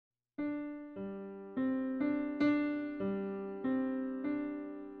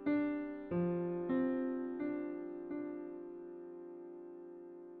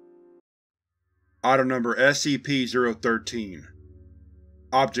Item Number SCP-013.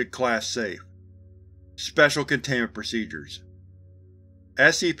 Object Class Safe. Special Containment Procedures.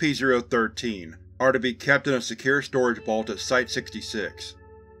 SCP-013 are to be kept in a secure storage vault at Site-66.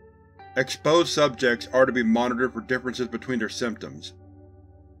 Exposed subjects are to be monitored for differences between their symptoms.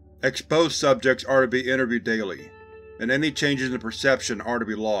 Exposed subjects are to be interviewed daily, and any changes in perception are to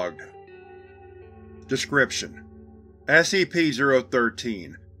be logged. Description: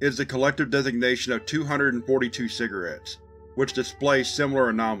 SCP-013 is the collective designation of 242 cigarettes, which display similar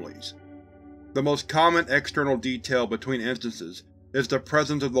anomalies. The most common external detail between instances is the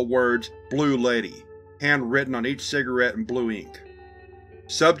presence of the words "Blue Lady" handwritten on each cigarette in blue ink.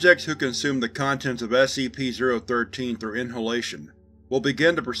 Subjects who consume the contents of SCP-013 through inhalation will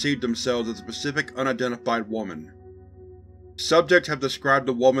begin to perceive themselves as a specific unidentified woman. Subjects have described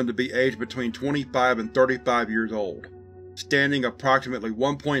the woman to be aged between 25 and 35 years old, standing approximately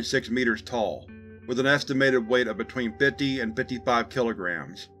 1.6 meters tall, with an estimated weight of between 50 and 55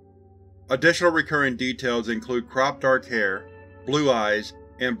 kilograms. Additional recurring details include cropped dark hair, blue eyes,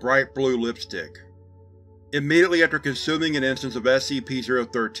 and bright blue lipstick. Immediately after consuming an instance of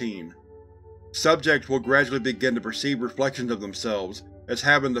SCP-013, subjects will gradually begin to perceive reflections of themselves as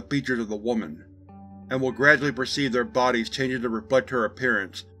having the features of the woman, and will gradually perceive their bodies changing to reflect her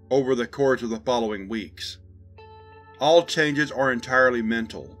appearance over the course of the following weeks. All changes are entirely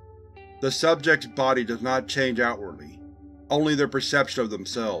mental. The subject's body does not change outwardly, only their perception of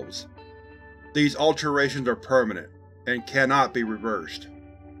themselves. These alterations are permanent, and cannot be reversed.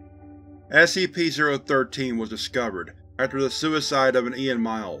 SCP-013 was discovered after the suicide of an Ian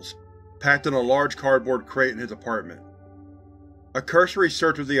Miles, packed in a large cardboard crate in his apartment. A cursory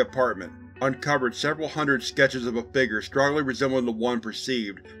search of the apartment uncovered several hundred sketches of a figure strongly resembling the one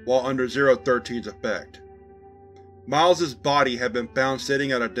perceived while under 013's effect. Miles's body had been found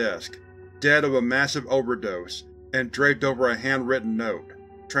sitting at a desk, dead of a massive overdose, and draped over a handwritten note,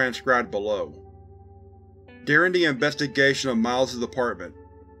 transcribed below. During the investigation of Miles's apartment,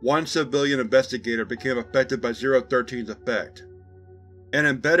 one civilian investigator became affected by 013's effect. An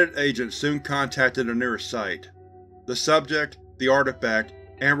embedded agent soon contacted the nearest site. The subject, the artifact,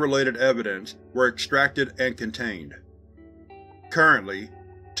 and related evidence were extracted and contained. Currently,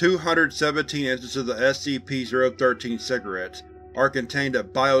 217 instances of SCP-013 cigarettes are contained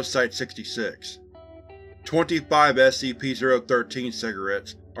at Biosite-66. 25 SCP-013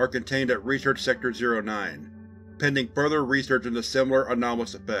 cigarettes are contained at Research Sector 09, pending further research into similar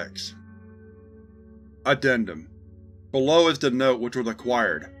anomalous effects. Addendum: below is the note which was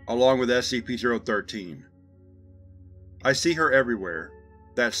acquired, along with SCP-013. I see her everywhere,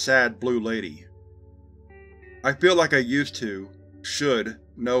 that sad blue lady. I feel like I used to, should,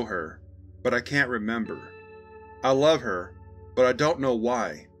 know her, but I can't remember. I love her, but I don't know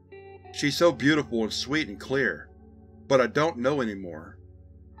why. She's so beautiful and sweet and clear, but I don't know anymore.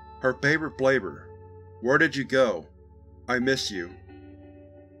 Her favorite flavor. Where did you go? I miss you.